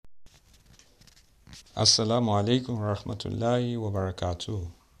Assalamu alaikum rahmatullahi wa barakatuh.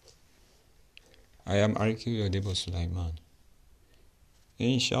 I am Ariki Yodebo Sulaiman.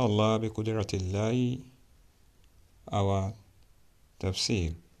 Inshallah, bi kudratillahi, our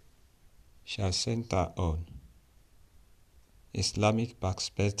tafsir shall center on Islamic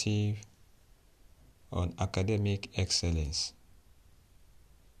perspective on academic excellence,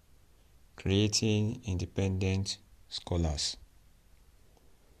 creating independent scholars.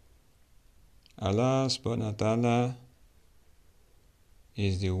 Allah subhanahu wa ta'ala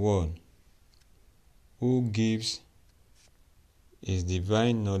is the one who gives his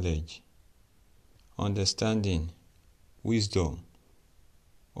divine knowledge, understanding, wisdom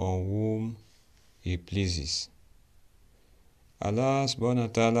on whom he pleases. Allah subhanahu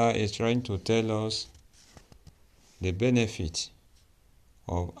wa ta'ala is trying to tell us the benefit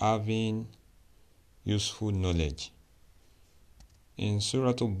of having useful knowledge. In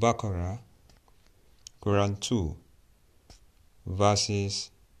Surah Al-Baqarah, Quran 2,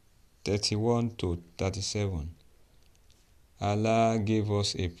 verses 31 to 37, Allah gave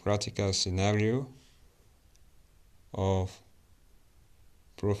us a practical scenario of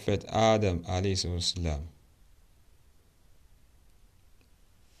Prophet Adam alayhi salam.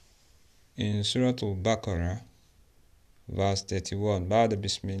 In Surah Al-Baqarah, verse 31, بعد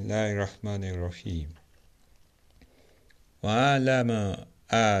بسم الله الرحمن الرحيم وعلم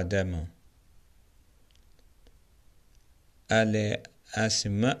آدم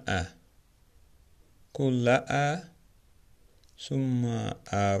الأسماء كلها ثم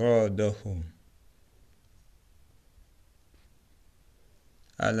أرادهم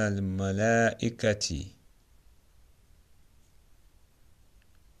على الملائكة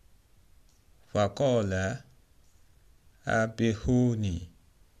فقال أنبئوني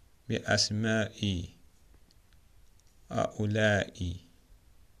بأسماء هؤلاء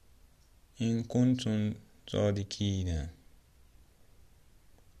إن كنتم صادقين.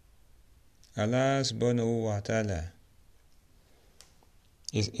 Allah subhanahu wa ta'ala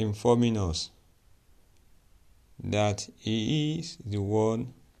is informing us that He is the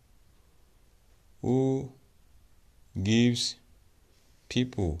one who gives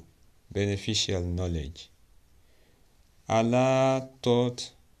people beneficial knowledge. Allah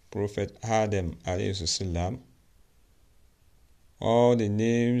taught Prophet Adam alayhi salam all the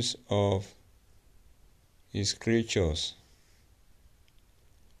names of his creatures.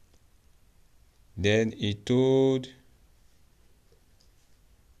 Then he told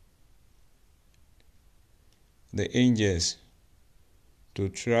the angels to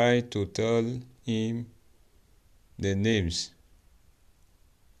try to tell him the names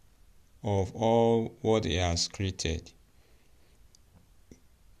of all what he has created.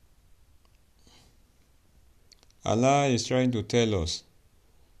 Allah is trying to tell us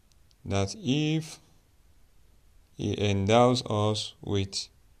that if He endows us with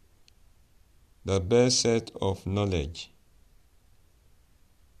the best set of knowledge,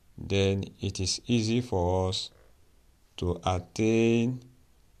 then it is easy for us to attain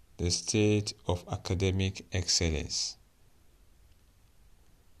the state of academic excellence.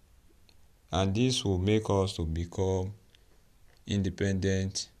 And this will make us to become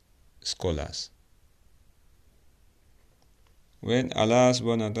independent scholars. When Allah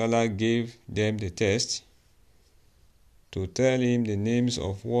subhanahu wa ta'ala gave them the test to tell him the names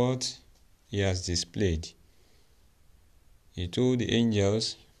of what He has displayed, He told the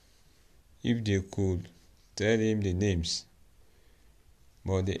angels if they could tell him the names.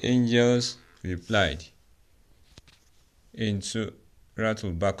 But the angels replied in Surah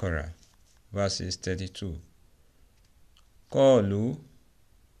Al-Baqarah, verses 32, قالوا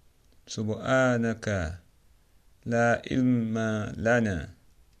سبحانك لا علم لنا.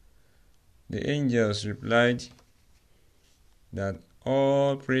 The angels replied that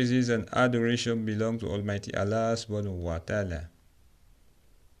all praises and adoration belong to Almighty Allah subhanahu wa ta'ala.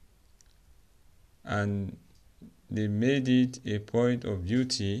 And they made it a point of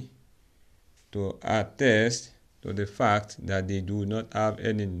duty to attest to the fact that they do not have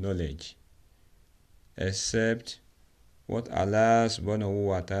any knowledge except what Allah subhanahu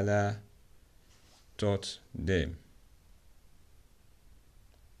wa ta'ala taught them.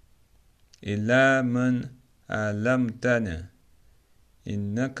 إِلَّا مَنْ عَلَّمْتَنَا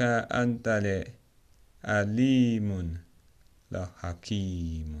إِنَّكَ أَنْتَ الْعَلِيمُ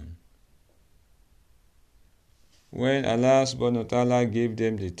الْحَكِيمُ. When Allah subhanahu wa ta'ala gave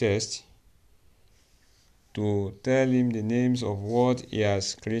them the test to tell him the names of what He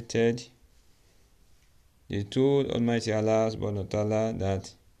has created, they told Almighty Allah subhanahu wa ta'ala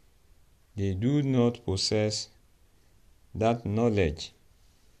that they do not possess that knowledge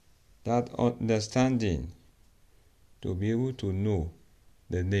that understanding to be able to know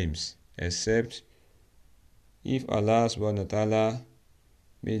the names, except if Allah subhanahu wa ta'ala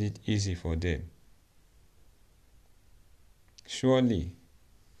made it easy for them. Surely,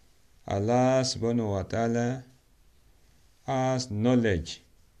 Allah subhanahu wa ta'ala has knowledge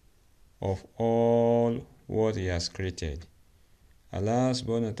of all what He has created. Allah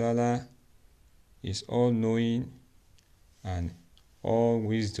subhanahu wa ta'ala is all-knowing, and all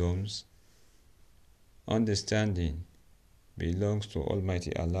wisdom's understanding belongs to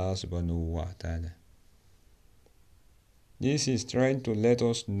Almighty Allah subhanahu wa ta'ala. This is trying to let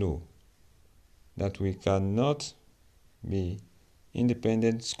us know that we cannot be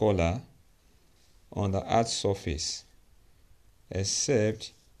independent scholar on the earth's surface,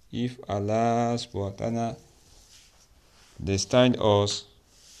 except if Allah subhanahu wa ta'ala destined us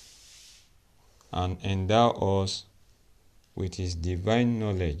and endow us with His divine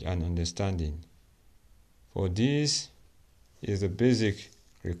knowledge and understanding. For this is the basic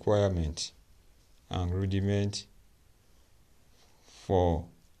requirement and rudiment for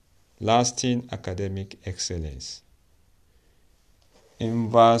lasting academic excellence. In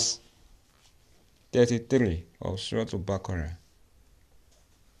verse 33 of Surah Al-Baqarah,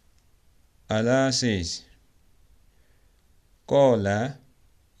 Allah says, Qala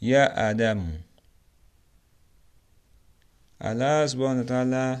ya Adamu. Allah subhanahu wa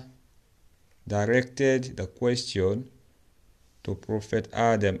ta'ala directed the question to Prophet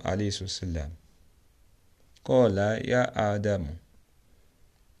Adam alayhi salam. Qala ya Adamu.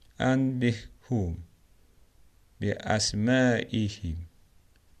 Anbihum bi asma'ihim.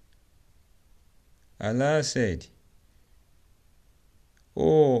 Allah said,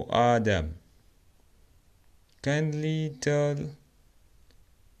 O Adam, kindly tell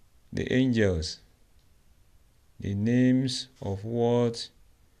the angels the names of what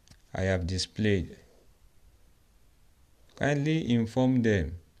I have displayed. Kindly inform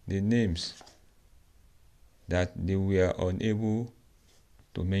them the names that they were unable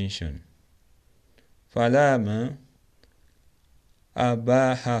to mention. Falama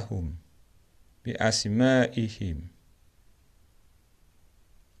abahahum bi asma'ihim.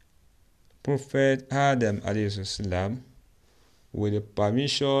 Prophet Adam alayhi salam, with the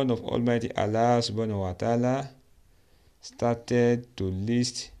permission of Almighty Allah subhanahu wa ta'ala, started to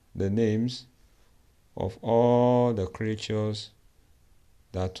list the names of all the creatures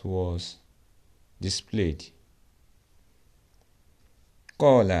that was displayed.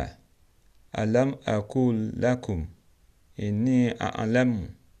 Qala alam aqul lakum inni a'lamu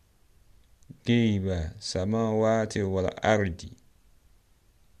ghaiba samawati wal ardi.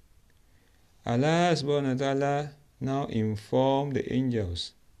 Allah subhanahu wa ta'ala now informed the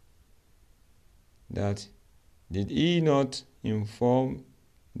angels that did He not inform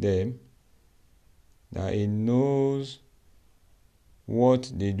them that He knows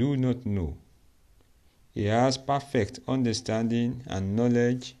what they do not know. He has perfect understanding and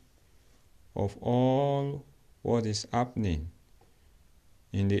knowledge of all what is happening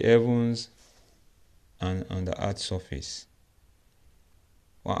in the heavens and on the earth's surface.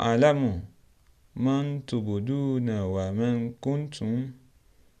 وَأَعْلَمُ مَنْ تُبْدُونَ وَمَنْ كُنْتُمْ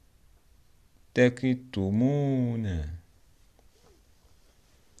تَكْتُمُونَ.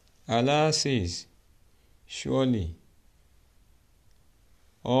 Allah says, surely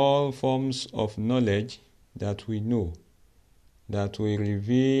all forms of knowledge that we know, that we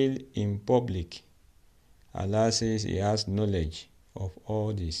reveal in public, Allah says He has knowledge of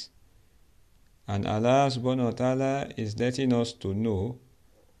all this. And Allah subhanahu wa ta'ala is letting us to know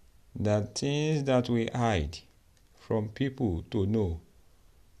that things that we hide from people to know,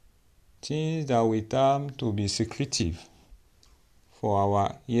 things that we term to be secretive for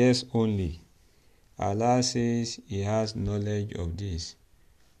our ears only, Allah says He has knowledge of this.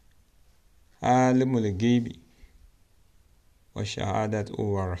 Alimul Ghaibi wa shahadat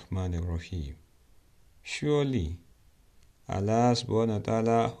huwa Rahmanir Rahim. Surely Allah subhanahu wa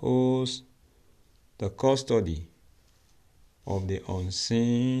ta'ala holds the custody of the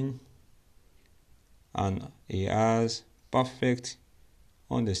unseen, and He has perfect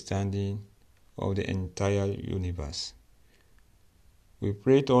understanding of the entire universe. We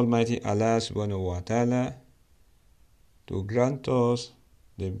pray to Almighty Allah subhanahu wa ta'ala to grant us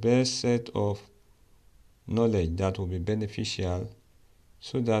the best set of knowledge that will be beneficial,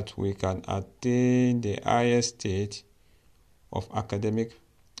 so that we can attain the highest state of academic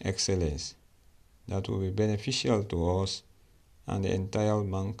excellence that will be beneficial to us and the entire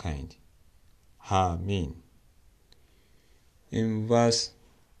mankind. Amen. In verse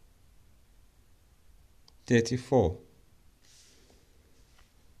 34,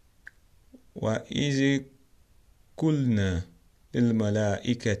 وَإِذْ قُلْنَا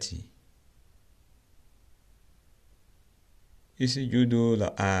لِلْمَلَائِكَةِ اسْجُدُوا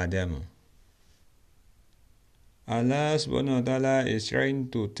لِآدَمَ. Allah subhanahu wa ta'ala is trying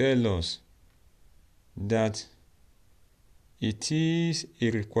to tell us that it is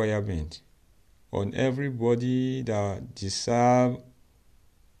a requirement on everybody that deserve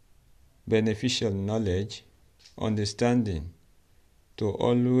beneficial knowledge, understanding, to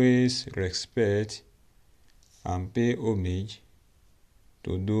always respect and pay homage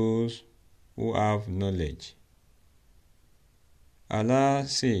to those who have knowledge. Allah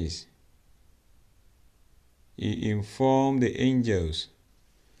says He informed the angels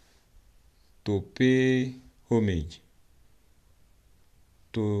to pay homage,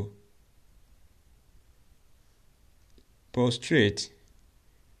 to prostrate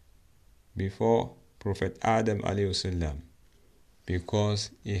before Prophet Adam alayhi salam,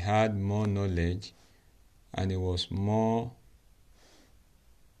 because he had more knowledge and he was more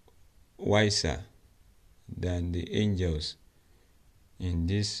wiser than the angels in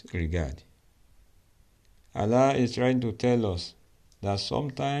this regard. Allah is trying to tell us that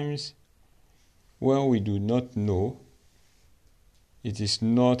sometimes when we do not know, it is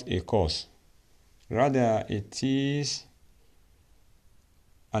not a cause. Rather, it is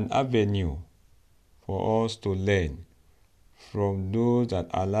an avenue for us to learn from those that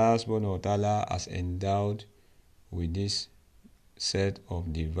Allah subhanahu wa ta'ala has endowed with this set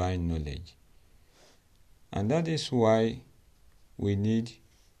of divine knowledge. And that is why we need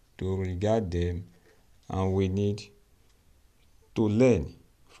to regard them and we need to learn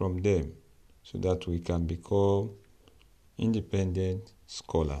from them so that we can become independent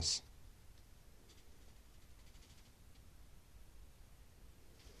scholars.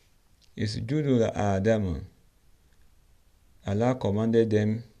 Isjudu li Adam. Allah commanded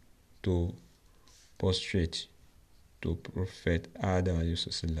them to prostrate to Prophet Adam alayhi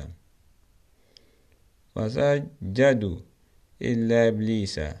salam. Fasajadu illa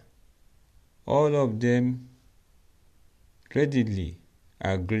Iblisa. All of them readily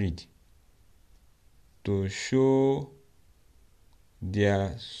agreed to show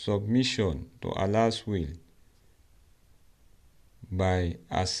their submission to Allah's will by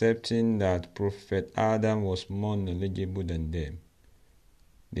accepting that Prophet Adam was more knowledgeable than them.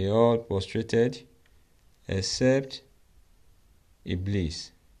 They all prostrated except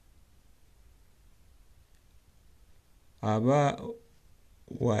Iblis. Aba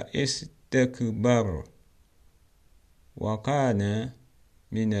wa istakbar wa kana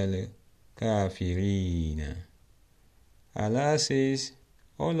minal kafirin. Allah says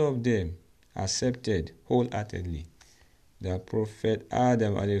all of them accepted wholeheartedly that Prophet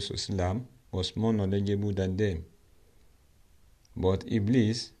Adam alayhi salam was more knowledgeable than them. But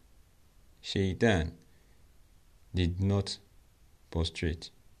Iblis, Shaitan, did not prostrate.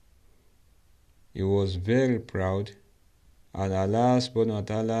 He was very proud, and Allah subhanahu wa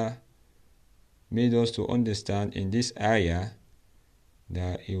ta'ala made us to understand in this ayah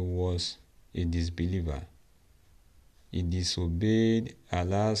that he was a disbeliever. He disobeyed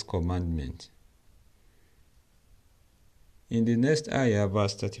Allah's commandment. In the next ayah,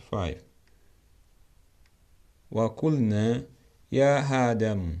 verse 35, وَقُلْنَا يَا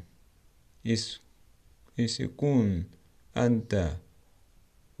آدَمُ اسْكُنْ أَنْتَ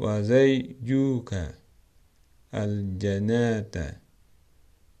وَزَوْجُكَ الْجَنَّةَ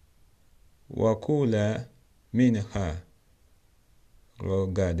وَكُلَا مِنْهَا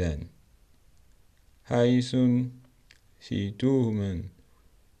رَغَدًا حَيْثُ شِئْتُمَا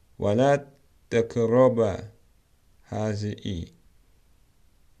وَلَا تَقْرَبَا هذه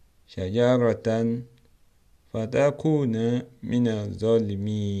شجرة فتكون من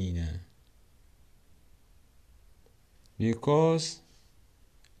الظالمين. Because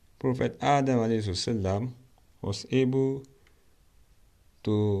Prophet Adam alayhi salam was able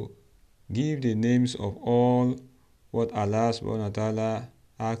to give the names of all what Allah subhanahu wa ta'ala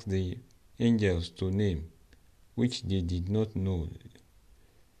asked the angels to name, which they did not know,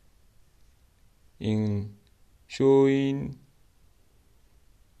 in showing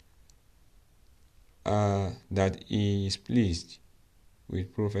that he is pleased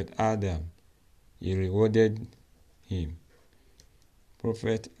with Prophet Adam, he rewarded him.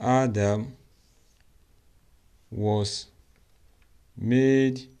 Prophet Adam was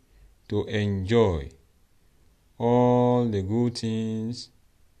made to enjoy all the good things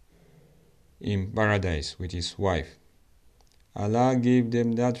in paradise with his wife. Allah gave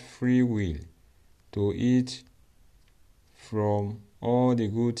them that free will to eat from all the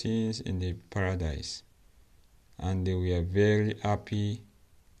good things in the paradise, and they were very happy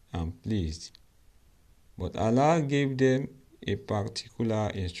and pleased. But Allah gave them a particular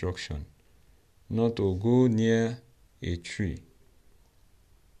instruction not to go near a tree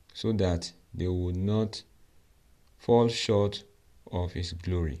so that they would not fall short of His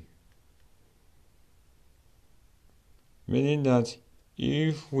glory. Meaning that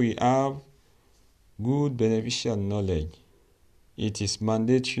if we have good beneficial knowledge, it is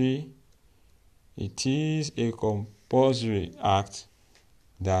mandatory, it is a compulsory act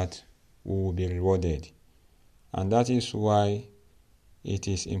that we will be rewarded. And that is why it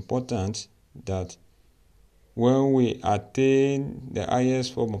is important that when we attain the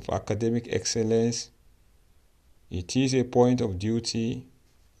highest form of academic excellence, it is a point of duty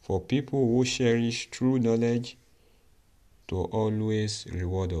for people who cherish true knowledge to always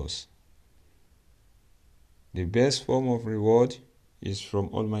reward us. The best form of reward is from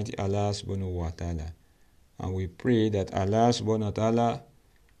Almighty Allah subhanahu wa ta'ala. And we pray that Allah subhanahu wa ta'ala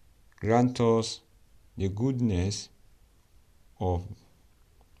grant us the goodness of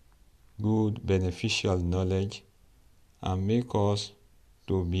good beneficial knowledge and make us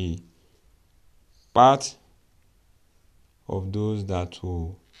to be part of those that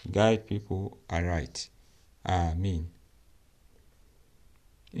will guide people aright. Amen.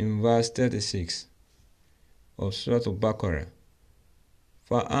 In verse 36 of Surah Al-Baqarah,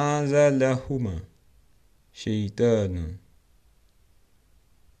 فَأَنزَلَهُمَا شَيْطَانٌ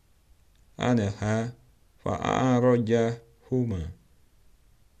عَنْهَا فَأَعْرَجَهُمَا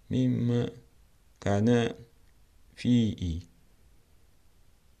مِمَّا كَانَ فِيهِ.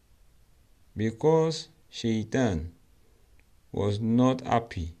 Because Shaitan was not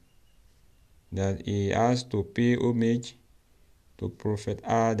happy that he has to pay homage to Prophet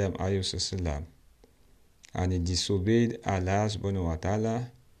Adam alayhi, and he disobeyed Allah subhanahu wa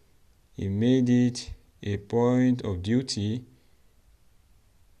ta'ala, he made it a point of duty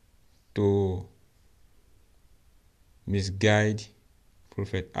to misguide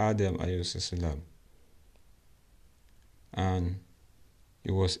Prophet Adam alayhi, and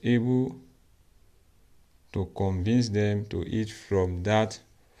he was able to convince them to eat from that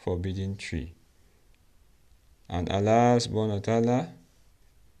forbidden tree. And Allah subhanahu wa ta'ala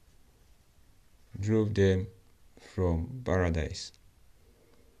drove them from paradise.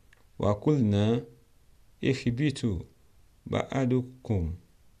 وَقُلْنَا اخْبِتُوا بَعْضُكُمْ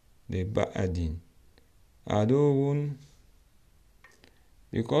لِبَعْضٍ عَدُوٌّ.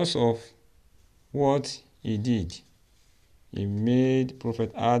 Because of what he did, he made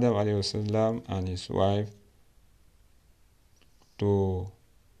Prophet Adam alayhi and his wife to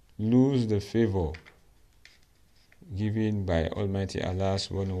lose the favor given by Almighty Allah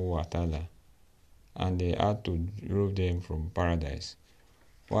subhanahu wa ta'ala, and they had to drove them from paradise.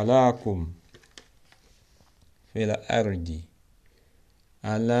 وَلَاكُمْ فِي الْأَرْضِ.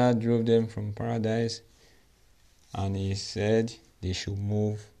 Allah drove them from paradise, and He said they should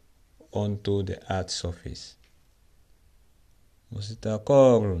move onto the earth's surface.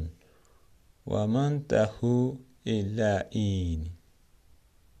 مُسْتَقَرٌ وَمَنْتَهُ إِلَّئِينَ.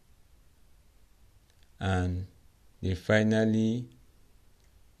 And they finally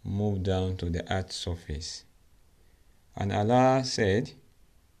moved down to the earth's surface. And Allah said,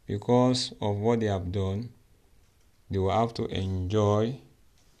 because of what they have done, they will have to enjoy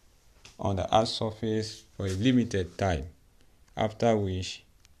on the earth's surface for a limited time, after which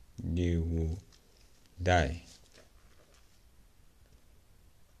they will die.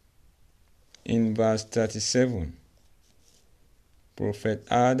 In verse 37, Prophet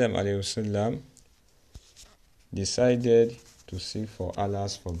Adam alayhi decided to seek for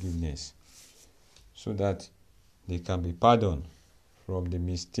Allah's forgiveness so that they can be pardoned from the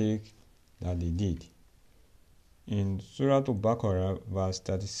mistake that they did. In Surah Al-Baqarah, verse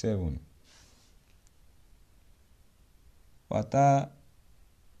 37, وَتَلَقَى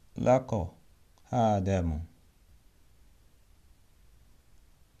آدَمُ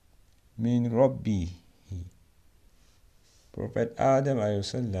مِنْ رَبِّهِ. Prophet Adam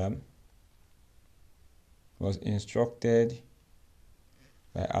alayhi was instructed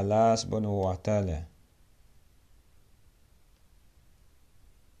by Allah subhanahu wa ta'ala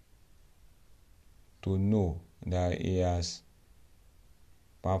to know that he has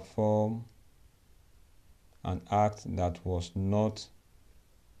performed an act that was not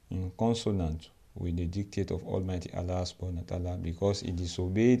in consonant with the dictate of Almighty Allah subhanahu wa ta'ala, because he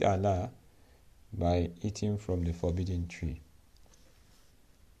disobeyed Allah by eating from the forbidden tree.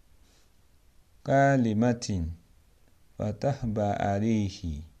 كَلِمَةٍ فَتَحْبَى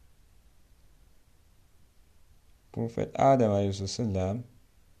عَلَيْهِ. Prophet Adam alayhi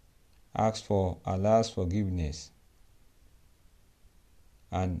asked for Allah's forgiveness,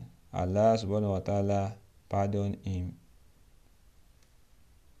 and Allah subhanahu wa ta'ala pardon him.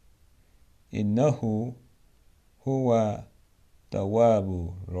 Innahu huwa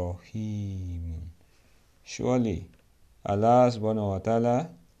tawwabu rahim. Surely Allah subhanahu wa ta'ala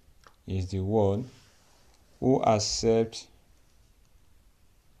is the one who accepts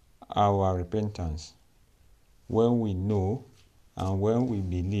our repentance when we know and when we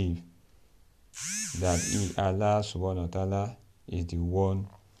believe that Allah subhanahu wa ta'ala is the one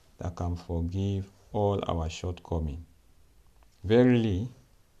that can forgive all our shortcomings. Verily,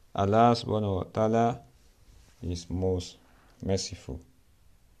 Allah subhanahu wa ta'ala is most merciful.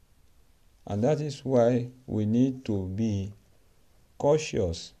 And that is why we need to be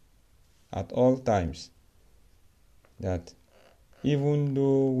cautious at all times that even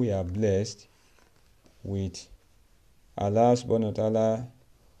though we are blessed with Allah subhanahu wa ta'ala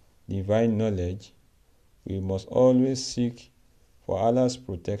divine knowledge, we must always seek for Allah's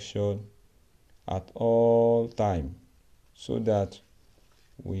protection at all times so that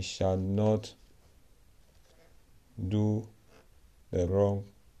we shall not do the wrong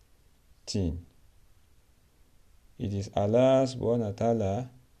thing. It is Allah subhanahu wa ta'ala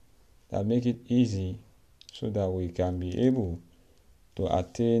that make it easy so that we can be able to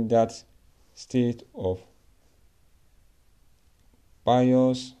attain that state of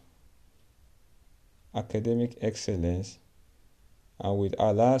pious academic excellence, and with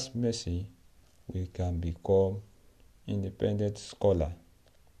Allah's mercy we can become independent scholar.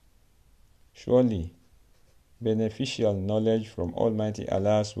 Surely beneficial knowledge from Almighty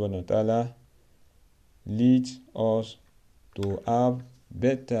Allah subhanahu wa ta'ala leads us to have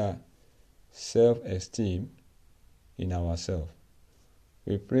better self-esteem in ourselves.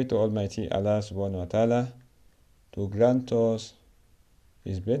 We pray to Almighty Allah subhanahu wa ta'ala to grant us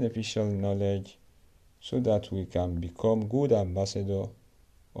His beneficial knowledge so that we can become good ambassador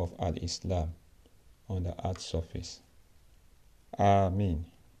of Al-Islam on the earth's surface. Ameen.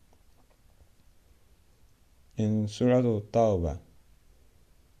 In Surah Al-Tawbah,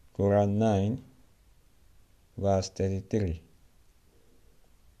 Quran 9, verse 33,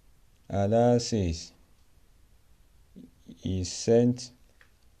 Allah says He sent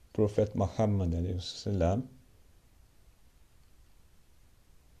Prophet Muhammad ﷺ,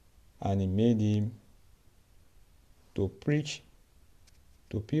 and He made him to preach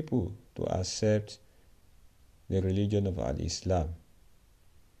to people to accept the religion of Al-Islam,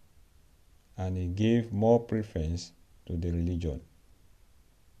 and He gave more preference to the religion.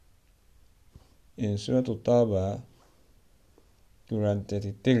 In Surah Al-Tawbah,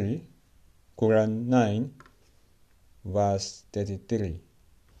 Quran 9, verse 33,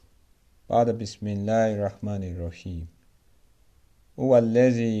 Ba'da Bismillahir Rahmanir Rahim, Huwa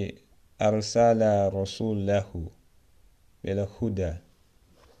allazi arsala rasulahu bil huda.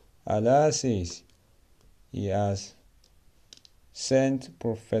 Allah says He has sent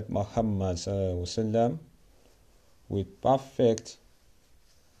Prophet Muhammad ﷺ with perfect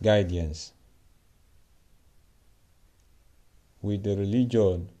guidance, with the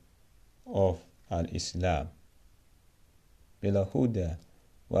religion of Al-Islam, bil huda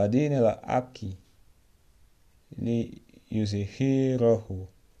wa din al-haqi li yuzhirahu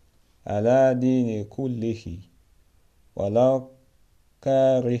ala dini kullihi walau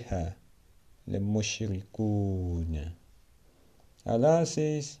kariha al-mushrikun. Allah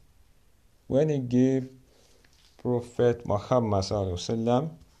says when He gave Prophet Muhammad ﷺ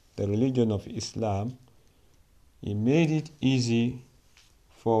the religion of Islam, He made it easy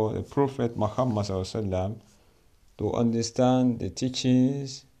for the Prophet Muhammad ﷺ to understand the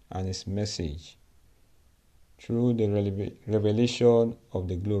teachings and his message through the revelation of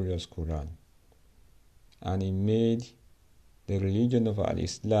the glorious Quran. And He made the religion of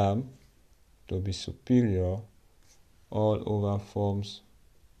Al-Islam to be superior all over forms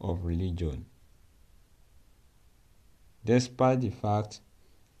of religion, despite the fact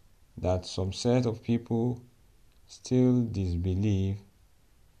that some set of people still disbelieve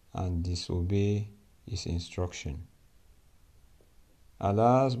and disobey His instruction.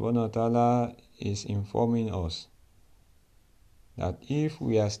 Allah subhanahu wa ta'ala is informing us that if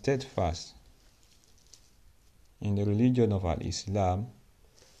we are steadfast in the religion of Al-Islam,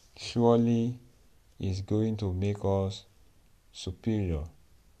 surely is going to make us superior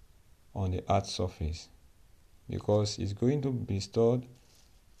on the earth's surface, because He's going to bestow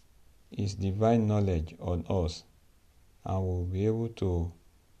His divine knowledge on us, and we'll be able to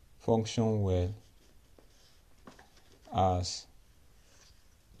function well as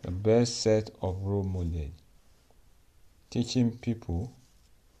the best set of role models, teaching people,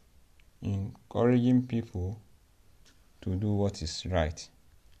 encouraging people to do what is right,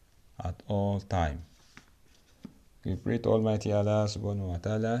 at all times. We pray to Almighty Allah subhanahu wa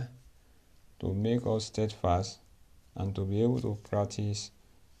ta'ala to make us steadfast and to be able to practice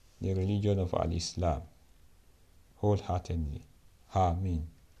the religion of Al-Islam wholeheartedly. Ameen.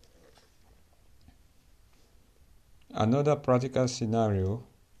 Another practical scenario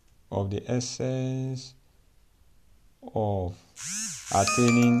of the essence of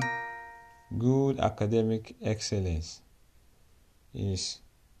attaining good academic excellence is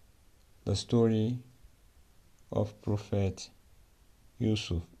the story of Prophet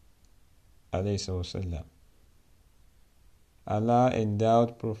Yusuf alayhi salam. Allah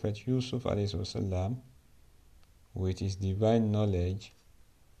endowed Prophet Yusuf alayhi salam with his divine knowledge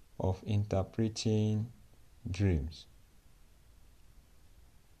of interpreting dreams.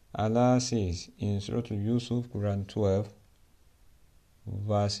 Allah says in Surah Yusuf, Quran 12,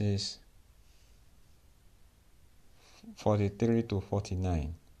 verses 43 to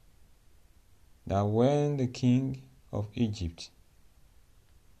 49, that when the king of Egypt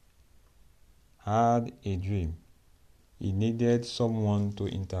had a dream, he needed someone to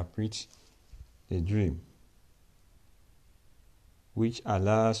interpret the dream, which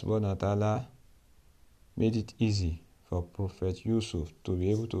Allah subhanahu wa ta'ala made it easy for Prophet Yusuf to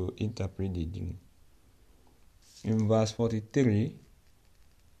be able to interpret the dream. In verse 43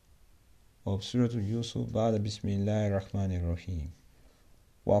 of Surah Yusuf, Ba'da Bismillahir Rahmanir Rahim,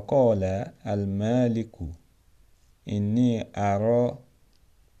 وَقَالَ الْمَالِكُ إِنِّي أَرَى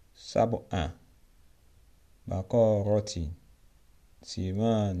سَبْعَ بَقَرَةٍ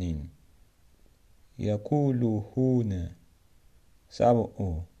سِمَانٍ يَأْكُلُهُنَّ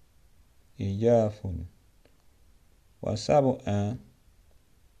سَبْعٌ إِجَافٌ وَسَبْعَ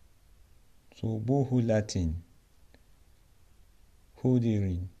سُنبُلَاتٍ خُضْرٍ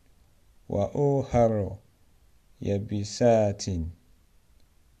وَأُخَرَ يَابِسَاتٍ.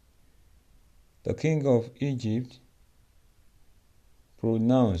 The king of Egypt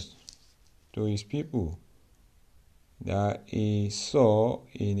pronounced to his people that he saw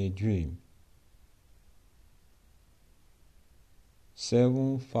in a dream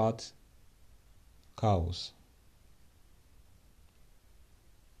 7 fat cows,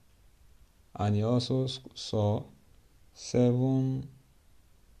 and he also saw 7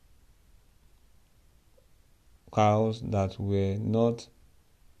 cows that were not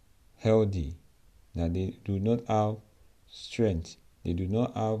healthy, that they do not have strength, they do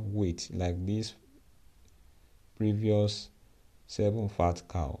not have weight like these previous 7 fat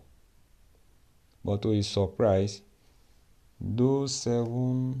cows. But to his surprise, those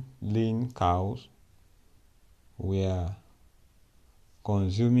 7 lean cows were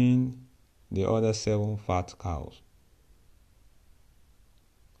consuming the other 7 fat cows.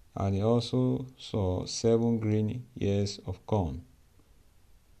 And he also saw 7 green ears of corn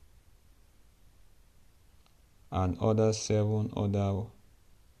and other 7 other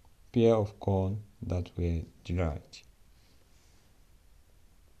pair of corn that were dried.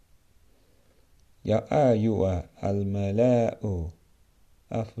 Ya ayyuha al-mala'u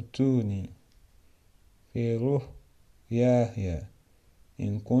aftuni fi ruhyaya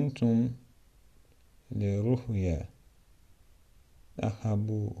in kuntum li ruhya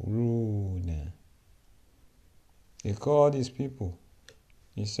tahaburuna. He called his people.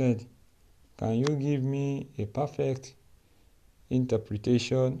 He said, "Can you give me a perfect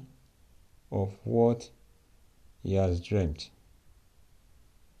interpretation of what he has dreamt,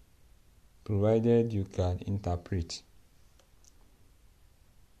 provided you can interpret?"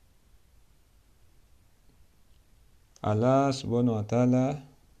 Allah subhanahu wa ta'ala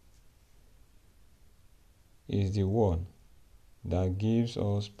is the one that gives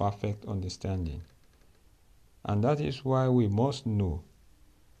us perfect understanding. And that is why we must know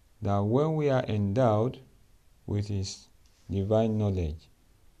that when we are endowed with his divine knowledge,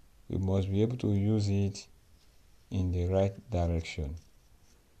 we must be able to use it in the right direction.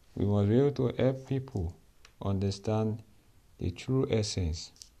 We must be able to help people understand the true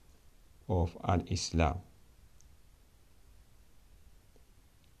essence of Al-Islam.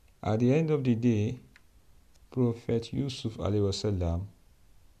 At the end of the day, Prophet Yusuf alayhi wasallam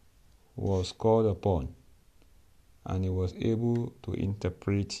was called upon, and he was able to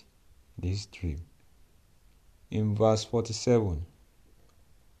interpret this dream. In verse 47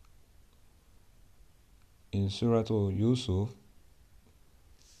 in Surah Yusuf,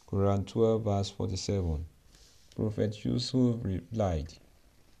 Quran 12, verse 47, Prophet Yusuf replied,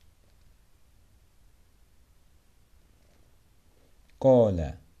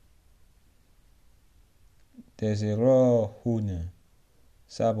 "Qala tazirahuna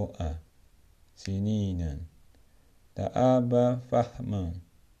sab'a sininan ta'aba fahman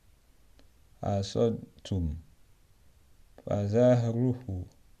حصدتم فزهره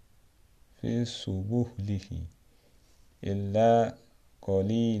في سبله إلا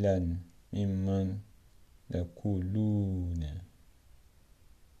قليلا ممن تأكلون.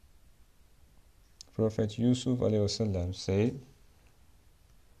 Prophet Yusuf ﷺ said,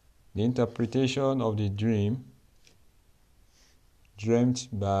 the interpretation of the dream dreamt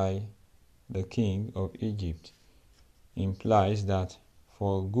by the king of Egypt implies that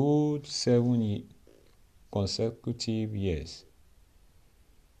for good 7 consecutive years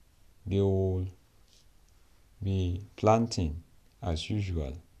they will be planting as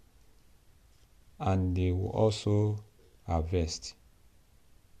usual, and they will also harvest.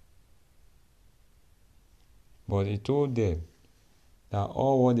 But he told them that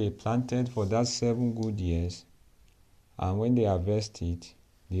all what they planted for that 7 good years, and when they harvest it,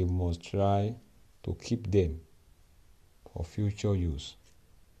 they must try to keep them for future use.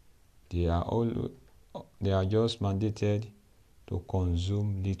 They are just mandated to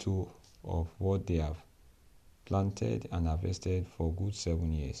consume little of what they have planted and harvested for good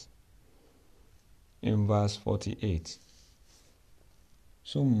 7 years. In verse 48,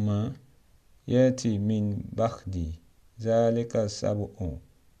 Summa yati min bakhdi zalika sab'un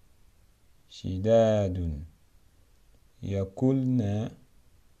shidadun yakulna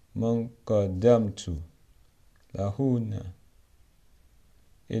man qaddamtu lahuna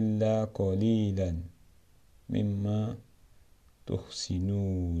illa qalilan mimma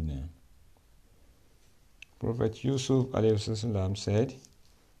tuhsinuna. Prophet Yusuf ﷺ said,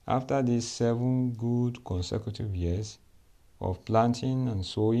 after these 7 good consecutive years of planting and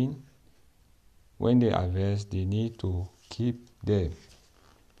sowing, when they harvest, they need to keep them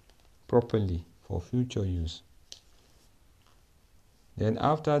properly for future use. Then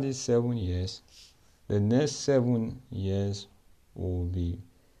after these 7 years, the next 7 years will be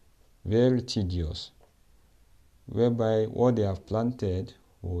very tedious, whereby what they have planted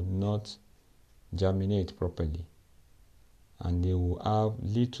will not germinate properly, and they will have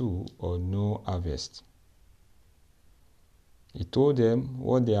little or no harvest. He told them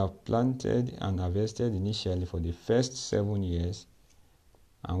what they have planted and harvested initially for the first 7 years,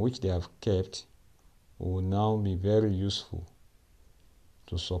 and which they have kept, will now be very useful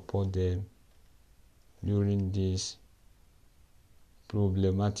to support them during this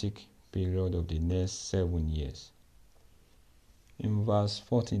problematic period of the next 7 years. In verse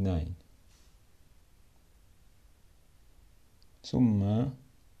 49, Summa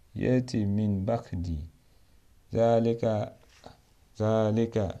yati min bakdi zalika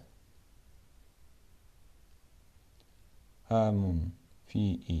hamun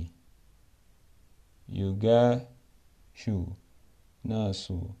fi'i yugashu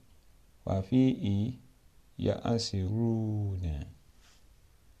nasu wa fi'i ya'asiruna.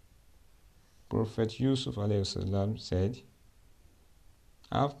 Prophet Yusuf ﷺ said,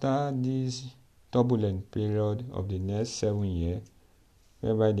 after this turbulent period of the next 7 years,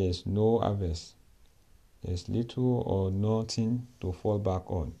 whereby there is no harvest, there is little or nothing to fall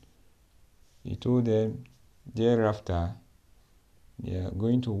back on, he told them thereafter they are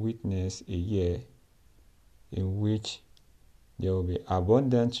going to witness a year in which there will be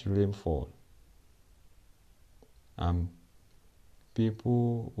abundant rainfall, and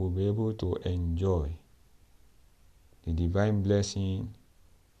people will be able to enjoy the divine blessing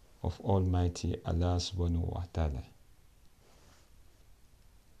of Almighty Allah subhanahu wa ta'ala.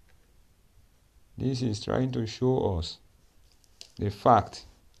 This is trying to show us the fact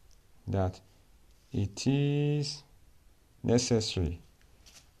that it is necessary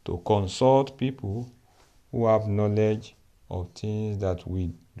to consult people who have knowledge of things that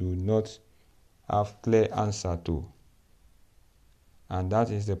we do not have clear answer to, and that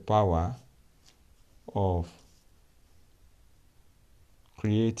is the power of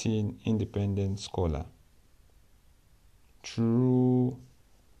creating independent scholar through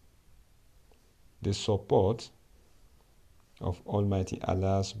the support of Almighty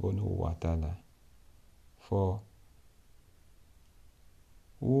Allah subhanahu wa ta'ala. For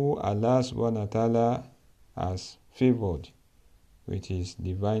who Allah subhanahu wa ta'ala has favored with his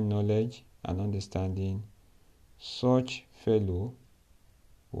divine knowledge and understanding, such fellow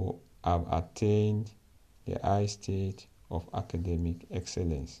who have attained the high state of academic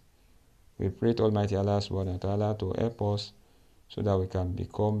excellence. We pray to Almighty Allah subhanahu wa ta'ala to help us so that we can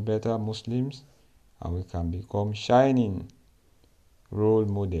become better Muslims and we can become shining role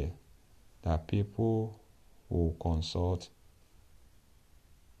model that people will consult.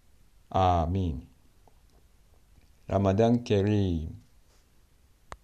 Ameen. Ramadan Kareem.